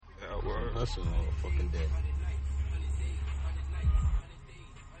hustling all the fucking day.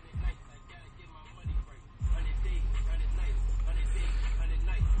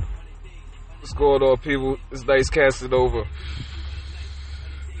 What's going on, people? It's Nice Casting Over.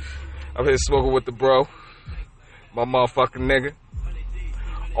 I'm here smoking with the bro, my motherfucking nigga,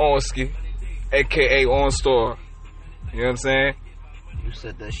 Onnski, aka onstar. You know what I'm saying? You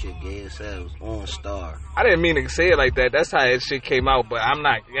said that shit gay as hell. It was OnStar. I didn't mean to say it like that. That's how that shit came out, but I'm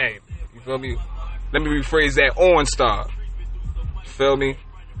not gay. You feel me? Let me rephrase that, OnStar. You feel me?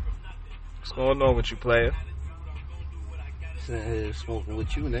 What's going on with you, player? Sitting here smoking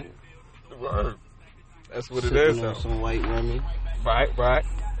with you, nigga. Word. That's what Sipping it is, on though. some white Remy. Right.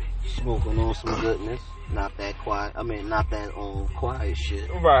 Smoking on some goodness. Not that quiet. I mean, not that quiet shit.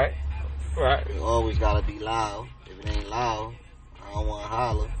 Right. It always gotta be loud. If it ain't loud, I don't wanna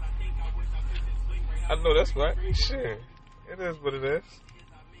holler. I know that's right. Shit. It is what it is.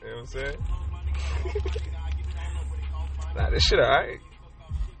 You know what I'm saying? Nah, this shit alright.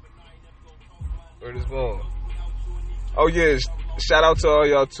 Word is born. Oh, yeah. Shout out to all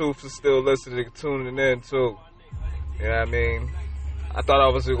y'all, too, for still listening, tuning in, too. You know what I mean? I thought I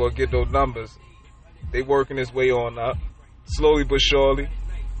wasn't going to get those numbers. They working its way on up. Slowly but surely.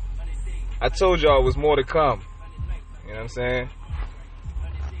 I told y'all it was more to come. You know what I'm saying?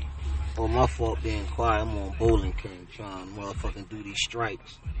 Well, my fault being quiet. I'm on Bowling King trying to motherfucking do these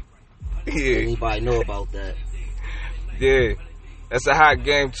strikes. Yeah. Anybody know about that? Yeah. That's a hot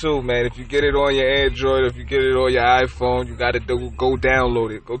game, too, man. If you get it on your Android, if you get it on your iPhone, you got to go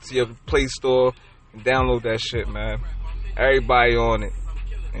download it. Go to your Play Store and download that shit, man. Everybody on it.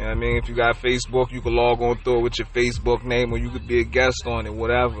 You know what I mean? If you got Facebook, you can log on through it with your Facebook name, or you could be a guest on it,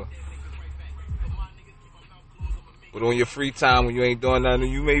 whatever. But on your free time, when you ain't doing nothing,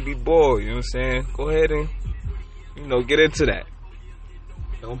 you may be bored, you know what I'm saying? Go ahead and, get into that.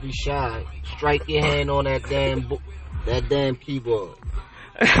 Don't be shy. Strike your hand on that damn keyboard.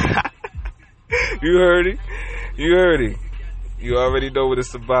 You heard it. You already know what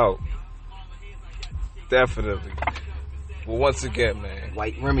it's about. Definitely. But once again, man.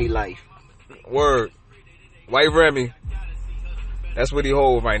 White Remy life. Word. White Remy. That's what he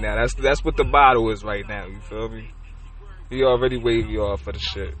hold right now. That's what the bottle is right now. You feel me? He already waved you off for the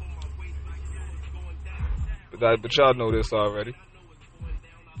shit. But y'all know this already.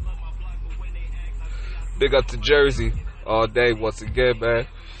 Big up to Jersey all day once again, man.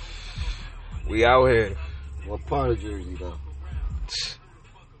 We out here. What part of Jersey, though?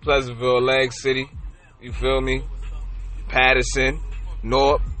 Pleasantville, Lag City. You feel me? Patterson,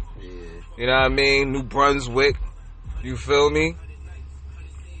 North. Yeah. You know what I mean? New Brunswick. You feel me?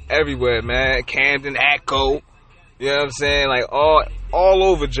 Everywhere, man. Camden, Atco. You know what I'm saying? Like all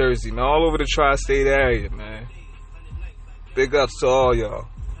over Jersey, man. All over the tri-state area, man. Big ups to all y'all.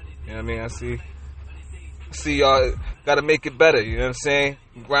 You know what I mean? I see y'all gotta make it better, you know what I'm saying?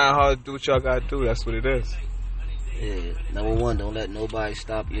 Grind hard, do what y'all gotta do, that's what it is. Yeah, number one, don't let nobody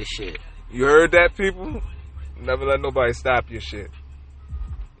stop your shit. You heard that, people? Never let nobody stop your shit.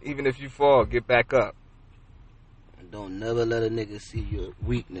 Even if you fall, get back up. And don't never let a nigga see your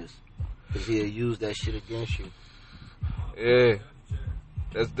weakness, because he'll use that shit against you. Yeah,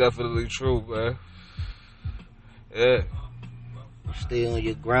 that's definitely true, man. Yeah. Stay on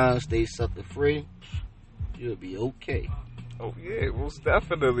your grind, stay sucker free. You'll be okay. Oh yeah, most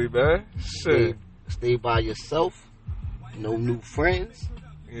definitely, man. Shit. Stay by yourself. No new friends.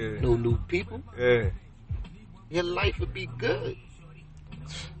 Yeah. No new people. Yeah. Your life would be good.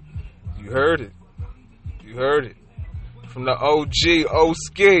 You heard it. From the OG,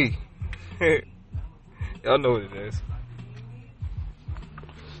 onnski. Y'all know what it is.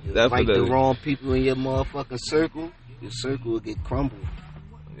 You invite the wrong people in your motherfucking circle, your circle will get crumbled.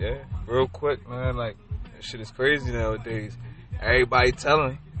 Yeah, real quick, man. Like, that shit is crazy nowadays. Everybody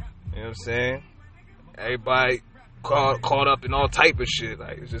telling, you know what I'm saying? Everybody caught up in all type of shit.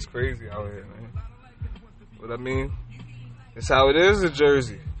 Like, it's just crazy out here, man. But I mean, it's how it is in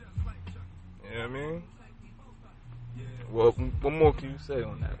Jersey. You know what I mean? Well, what more can you say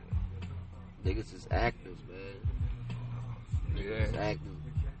on that? Niggas is actors, man. Niggas is actors.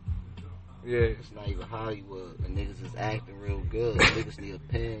 Yeah. It's not even Hollywood. And niggas is acting real good. Niggas need a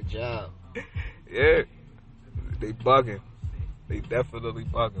paying job. Yeah. They bugging. They definitely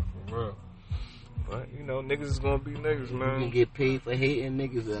bugging, for real. But, niggas is gonna be niggas, man. You can get paid for hating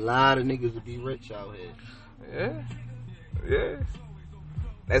niggas. A lot of niggas will be rich out Yeah. here. Yeah.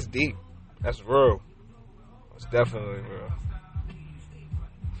 That's deep. That's real. It's definitely real.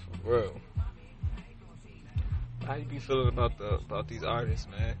 For real. How you be feeling about these artists,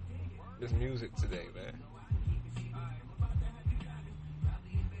 man? This music today, man.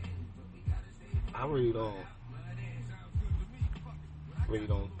 I really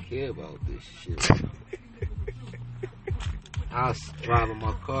don't care about this shit. I was driving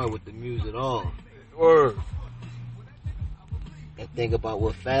my car with the music off. Word. And think about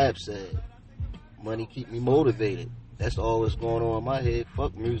what Fab said. Money keep me motivated. That's all that's going on in my head.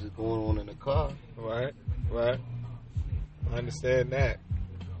 Fuck music going on in the car. Right. I understand that.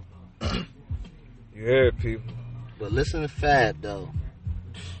 You hear it, people. But listen to Fab, though.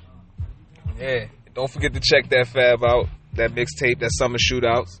 Yeah. Don't forget to check that Fab out. That mixtape, that Summer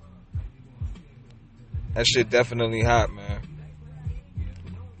Shootouts. That shit definitely hot, man.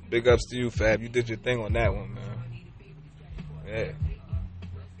 Big ups to you, Fab. You did your thing on that one, man. Yeah.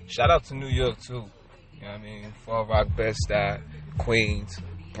 Shout out to New York, too. You know what I mean? Fall Rock, Bed-Stuy, Queens,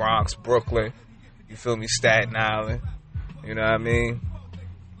 Bronx, Brooklyn. You feel me? Staten Island. You know what I mean?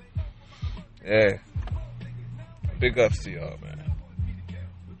 Yeah. Big ups to y'all, man.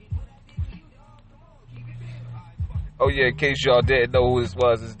 Oh, yeah, in case y'all didn't know who this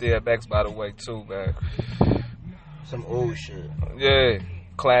was, it's DMX, by the way, too, man. Some old shit. Yeah.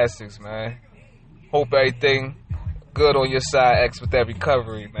 Classics, man. Hope everything good on your side, X, with that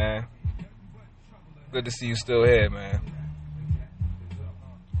recovery, man. Good to see you still here, man.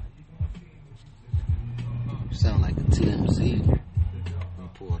 You sound like a TMZ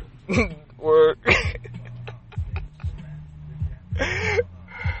reporter. Word.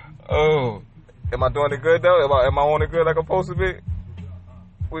 Oh. Am I doing it good, though? Am I on it good like I'm supposed to be?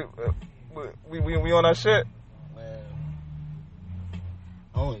 We on our shit? Man,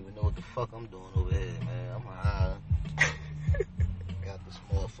 I don't even know what the fuck I'm doing over here, man. I'm high. Got this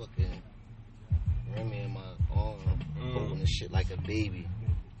motherfucking Remy in my arm, holding this shit like a baby.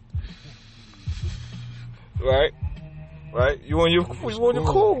 Right. You on your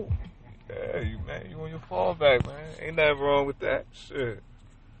cool. Yeah, you on your fallback, man. Ain't nothing wrong with that. Shit.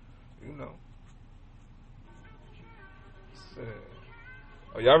 You know. Shit.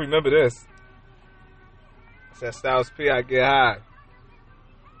 Oh, y'all remember this? It's that Styles P, I Get High.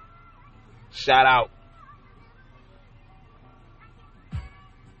 Shout out.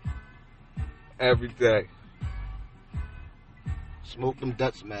 Every day. Smoke them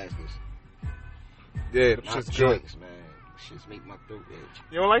Dutch Masters. Yeah, them Not shit's joints, good. man. Shit's make my throat itch.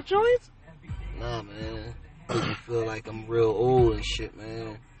 You don't like joints? Nah, man. Make me feel like I'm real old and shit,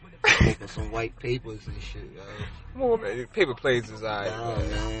 man. Smoking some white papers and shit, yo. Come on, man. Paper planes is alright. Nah,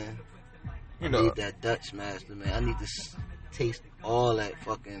 man. You I know. need that Dutch Master, man. I need to taste all that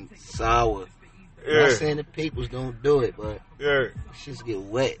fucking sour. I'm not saying the papers don't do it, but shits get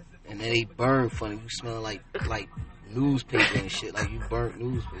wet and then they burn funny. You smell like newspaper and shit, like you burnt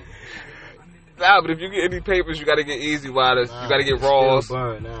newspaper. Nah, but if you get any papers, you gotta get Easy Waters. You gotta get Raws.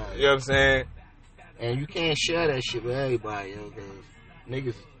 Burn, You know what I'm saying? And you can't share that shit with everybody, yo, because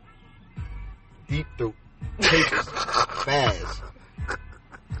niggas deep through papers fast.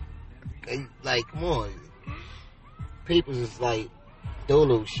 Like, come on. Papers is like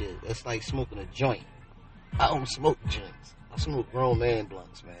dolo shit. That's like smoking a joint. I don't smoke joints. I smoke grown man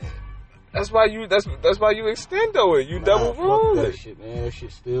blunts, man. That's why you extendo it. You double roll fuck that it. shit, man. That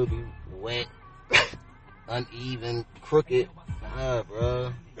shit still be wet, uneven, crooked. Nah,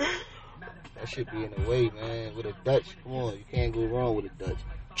 bro. That shit be in the way, man. With a Dutch, come on, you can't go wrong with a Dutch.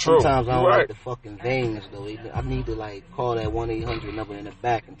 True. Sometimes I don't like the fucking veins, though. I need to, like, call that 1-800 number in the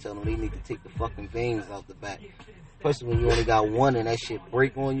back and tell them they need to take the fucking veins out the back. Especially when you only got one and that shit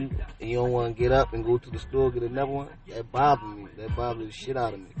break on you and you don't want to get up and go to the store get another one. That bothers me. That bothers the shit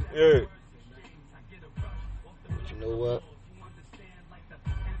out of me. Yeah. But you know what?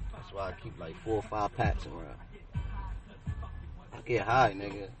 That's why I keep, like, 4 or 5 packs around. I get high,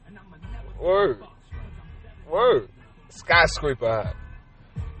 nigga. Word. Skyscraper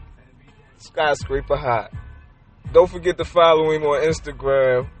hot. Don't forget to follow him on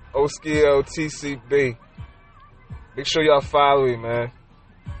Instagram, onnski TCB. Make sure y'all follow him, man.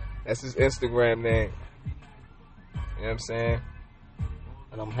 That's his Instagram name. You know what I'm saying?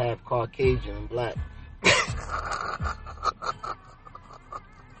 And I'm half Caucasian and black.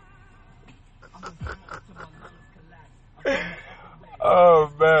 Oh,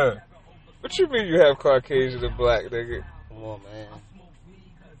 man. What you mean you have Caucasian and black, nigga? Come on, man.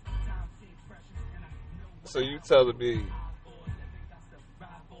 So you telling me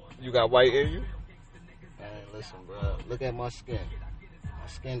you got white in you? Man, listen, bro. Look at my skin. My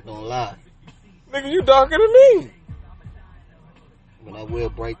skin don't lie. Nigga, you darker than me. When I wear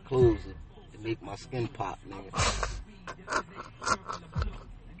bright clothes, it make my skin pop, nigga.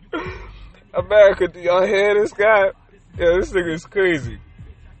 America, do y'all hear this guy? Yeah, this nigga is crazy.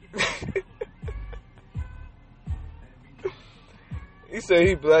 He said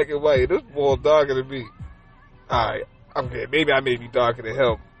he black and white. This boy darker than me. Alright, I'm good. Maybe I may be darker than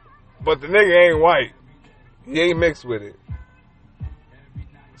him. But the nigga ain't white. He ain't mixed with it.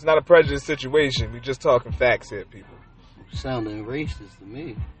 It's not a prejudice situation. We just talking facts here, people. Sounding racist to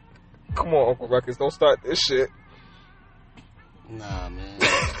me. Come on, Uncle Ruckus. Don't start this shit. Nah, man.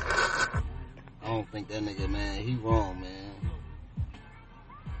 I don't think that nigga, man, he wrong, man.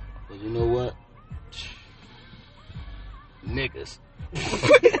 But you know what? Niggas.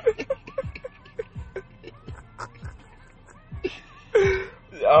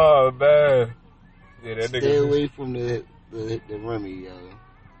 Oh, man. Yeah, that nigga. Stay away from the Remy, yo.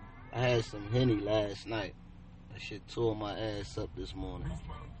 I had some Henny last night. That shit tore my ass up this morning.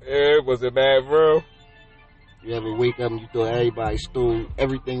 Yeah, was it bad, bro? You ever wake up and you thought everybody stole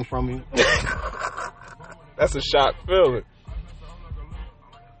everything from you? That's a shock feeling.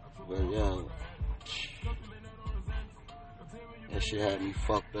 But yo, that shit had me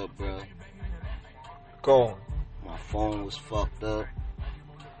fucked up, bro. Go on. My phone was fucked up.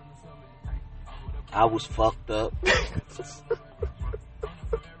 I was fucked up.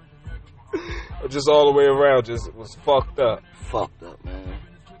 Just all the way around, just was fucked up. Fucked up, man.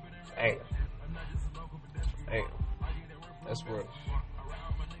 Damn. That's real.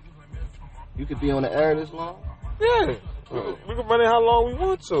 You could be on the air this long? Yeah. We can run it how long we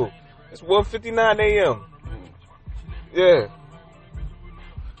want to. It's 1:59 a.m. Yeah.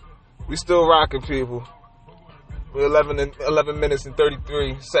 We still rocking, people. We're 11 minutes and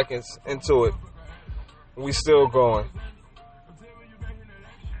 33 seconds into it. We still going.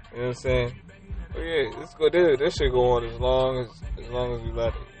 You know what I'm saying? But yeah, it's good. This shit go on as long as we let it. You know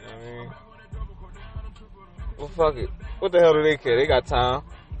what I mean? Well, fuck it. What the hell do they care? They got time.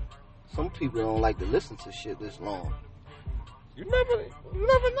 Some people don't like to listen to shit this long. You never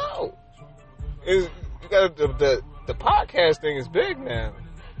know. You got the podcast thing is big now.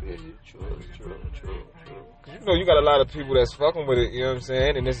 Yeah, true. Cause you know you got a lot of people that's fucking with it. You know what I'm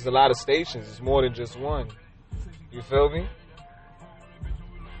saying? And this is a lot of stations. It's more than just one. You feel me?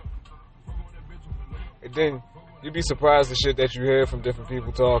 And then you'd be surprised the shit that you hear from different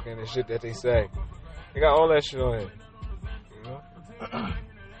people talking and shit that they say. They got all that shit on here. You know?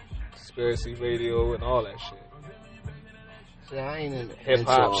 Conspiracy radio and all that shit. See, I ain't in hip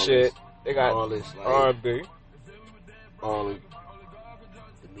hop shit. They got all this like R&B. All of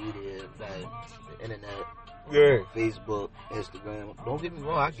the media, like the internet, yeah, Facebook, Instagram. Don't get me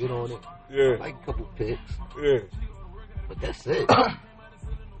wrong, I get on it. Yeah, I like a couple pics. Yeah, but that's it.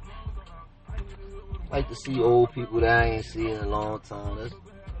 Like to see old people that I ain't seen in a long time.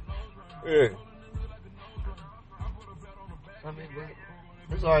 Yeah. I mean,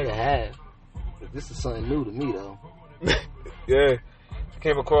 but it's already to have. But this is something new to me, though. Yeah. I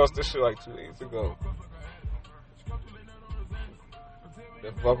came across this shit like 2 days ago.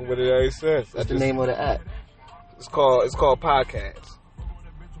 Been fucking with it ever since. What's the name of the app? It's called Podcast.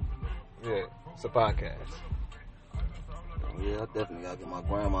 Yeah, it's a podcast. Yeah, I definitely gotta get my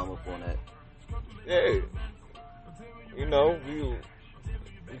grandmama up on that. Yeah, you know,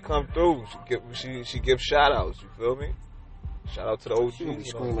 we come through. She gives shout outs. You feel me? Shout out to the OGs. She be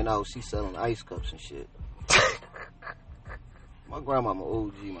screaming out. She selling ice cups and shit. My grandmama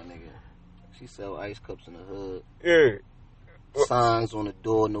OG, my nigga. She sell ice cups in the hood. Yeah. Signs on the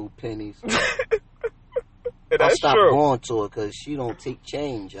door, no pennies. I stopped going to her because she don't take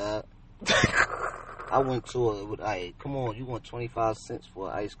change, y'all. I went to her with, hey, come on, you want 25 cents for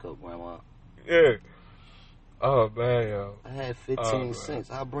an ice cup, grandma? Yeah. Oh, man, yo. I had 15 cents.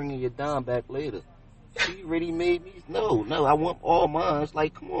 I'll bring you your dime back later. She really made me, no, I want all mine. It's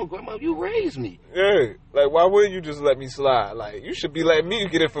like, come on, grandma, you raised me. Yeah. Like, why wouldn't you just let me slide? Like, you should be letting me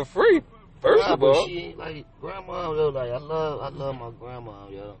get it for free. First of all, she ain't like grandma, yo. Like I love my grandma,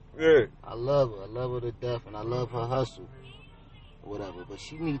 yo. Yeah, I love her to death, and I love her hustle, whatever. But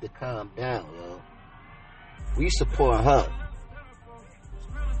she need to calm down, yo. We support her.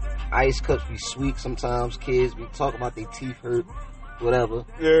 Ice cups be sweet sometimes. Kids be talking about their teeth hurt, whatever.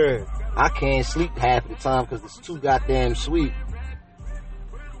 Yeah, I can't sleep half the time because it's too goddamn sweet.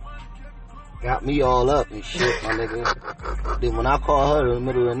 Got me all up and shit, my nigga. Then when I call her in the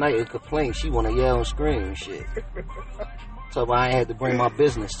middle of the night and complain, she wanna yell and scream and shit. So I ain't had to bring my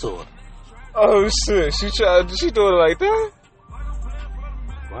business to her. Oh shit, she doing it like that?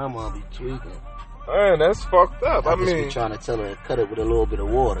 Grandma be tweaking. Man, that's fucked up. I mean, be trying to tell her to cut it with a little bit of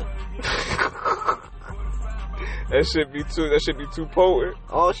water. That should be too potent.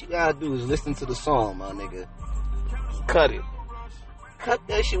 All she gotta do is listen to the song, my nigga. Cut it. Cut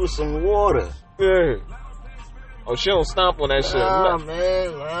that shit with some water. Yeah. Oh, she don't stomp on that shit. Nah,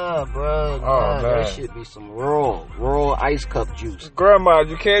 man, nah, bro. Nah, man. that shit be some raw ice cup juice. Grandma,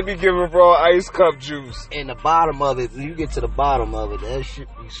 you can't be giving raw ice cup juice. And the bottom of it, when you get to the bottom of it, that shit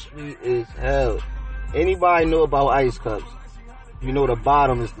be sweet as hell. Anybody know about ice cups? You know the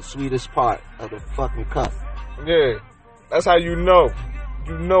bottom is the sweetest part of the fucking cup. Yeah, that's how you know.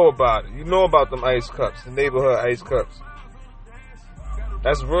 You know about it. You know about them ice cups, the neighborhood ice cups.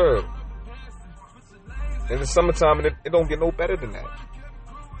 That's real. In the summertime, it don't get no better than that.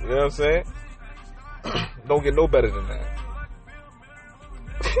 You know what I'm saying? Don't get no better than that.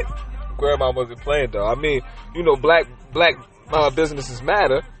 Grandma wasn't playing though. I mean, you know, black businesses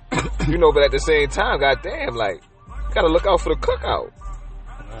matter. You know, but at the same time, goddamn, like, gotta look out for the cookout.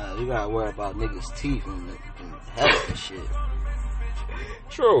 You gotta worry about niggas' teeth and health and shit.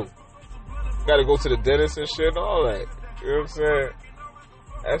 True. Gotta go to the dentist and shit and all that. You know what I'm saying?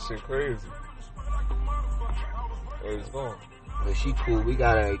 That shit crazy. Where it's going? But she cool. We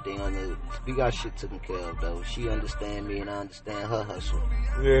got everything on the. We got shit taken care of though. She understand me and I understand her hustle.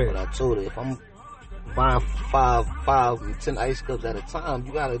 Yeah. But I told her if I'm buying five and 10 ice cups at a time,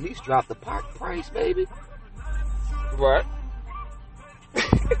 you gotta at least drop the price, baby. Right.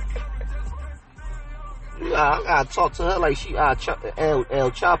 I gotta talk to her like she El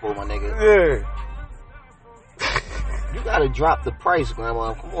Chapo, my nigga. Yeah. You gotta drop the price,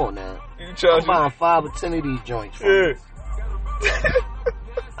 Grandma. Come on now. I'm buying 5 or 10 of these joints. Yeah.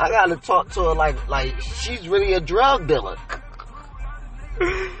 I gotta talk to her like she's really a drug dealer.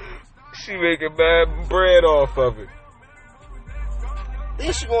 She making bad bread off of it.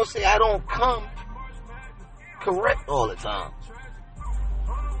 Then she gonna say I don't come correct all the time.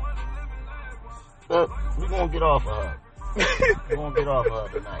 But we gonna get off of her. We gonna get off of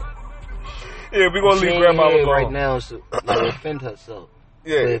her tonight. Yeah, we gonna leave Grandma alone right now to defend herself.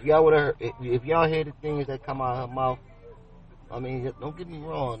 Yeah. But if y'all would if y'all hear the things that come out of her mouth, I mean, don't get me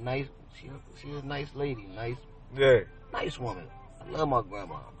wrong. Nice, she's a nice lady. Nice woman. I love my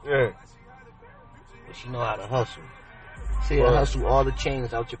grandma. Yeah. But she know how to hustle. See her hustle all the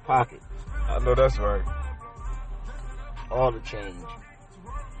change out your pocket. I know that's right. All the change.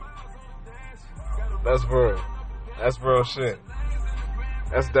 That's real. That's real shit.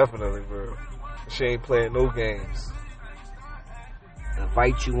 That's definitely real. She ain't playing no games.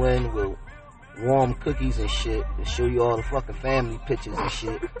 Invite you in with warm cookies and shit and show you all the fucking family pictures and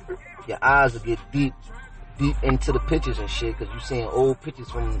shit. Your eyes will get deep into the pictures and shit because you seeing old pictures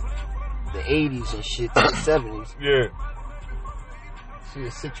from the 80s and shit to the 70s. Yeah.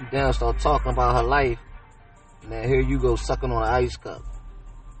 She'll sit you down, start talking about her life. Man, here you go sucking on an ice cup.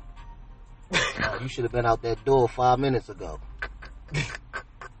 You should have been out that door 5 minutes ago.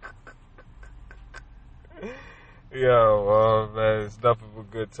 Yo, man, it's nothing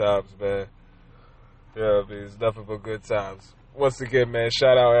but good times, man. Yeah, man, it's nothing but good times. Once again, man,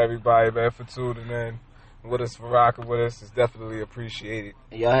 shout out everybody, man, for tuning in with us, for rocking with us. It's definitely appreciated.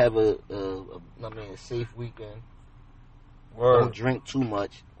 And y'all have a safe weekend. Word. Don't drink too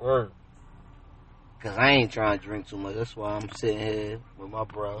much. Word. Cause I ain't trying to drink too much. That's why I'm sitting here with my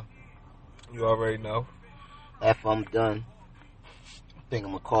bro. You already know. After I'm done, I think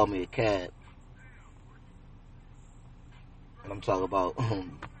I'm gonna call me a cab. And I'm talking about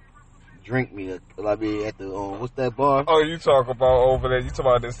drink me. I be at the what's that bar? Oh, you talk about over there? You talk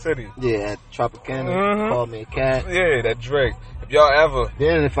about the city? Yeah, at Tropicana. Call me a cab. Yeah, that drink. If y'all ever.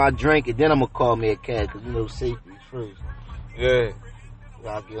 Then if I drink it, then I'm gonna call me a cab because you know safety first. Yeah.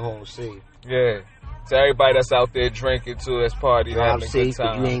 I'll get home safe. Yeah. To everybody that's out there drinking too, that's partying, having a good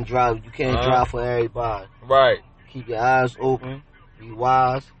time. You ain't driving. You can't drive for everybody. Right. Keep your eyes open. Be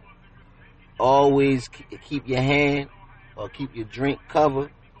wise. Always keep your hand or keep your drink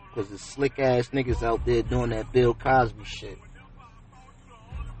covered because there's slick ass niggas out there doing that Bill Cosby shit.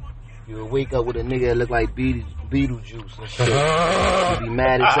 You'll wake up with a nigga that look like Beetlejuice and shit. You'll be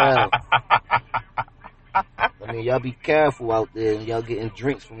mad as hell. I mean, y'all be careful out there and y'all getting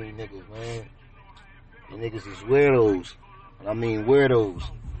drinks from these niggas, man. You niggas is weirdos. And I mean weirdos.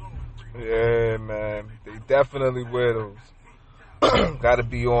 Yeah, man. They definitely weirdos. Gotta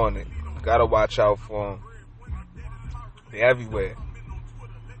be on it. Gotta watch out for them. They everywhere.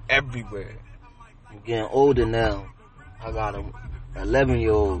 Everywhere. I'm getting older now. I got a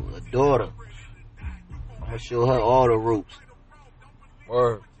 11-year-old, a daughter. I'm gonna show her all the ropes.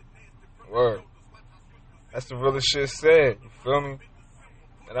 Word. Word. That's the realest shit said. You feel me?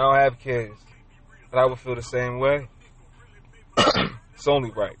 And I don't have kids. But I would feel the same way. It's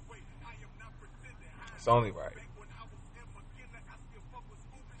only right. It's only right.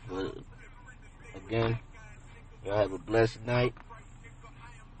 But again, y'all have a blessed night.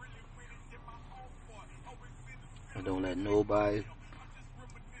 And don't let nobody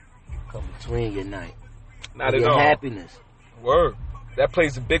come between your night. Not and at your all. happiness. Word. That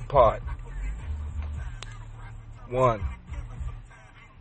plays a big part. One.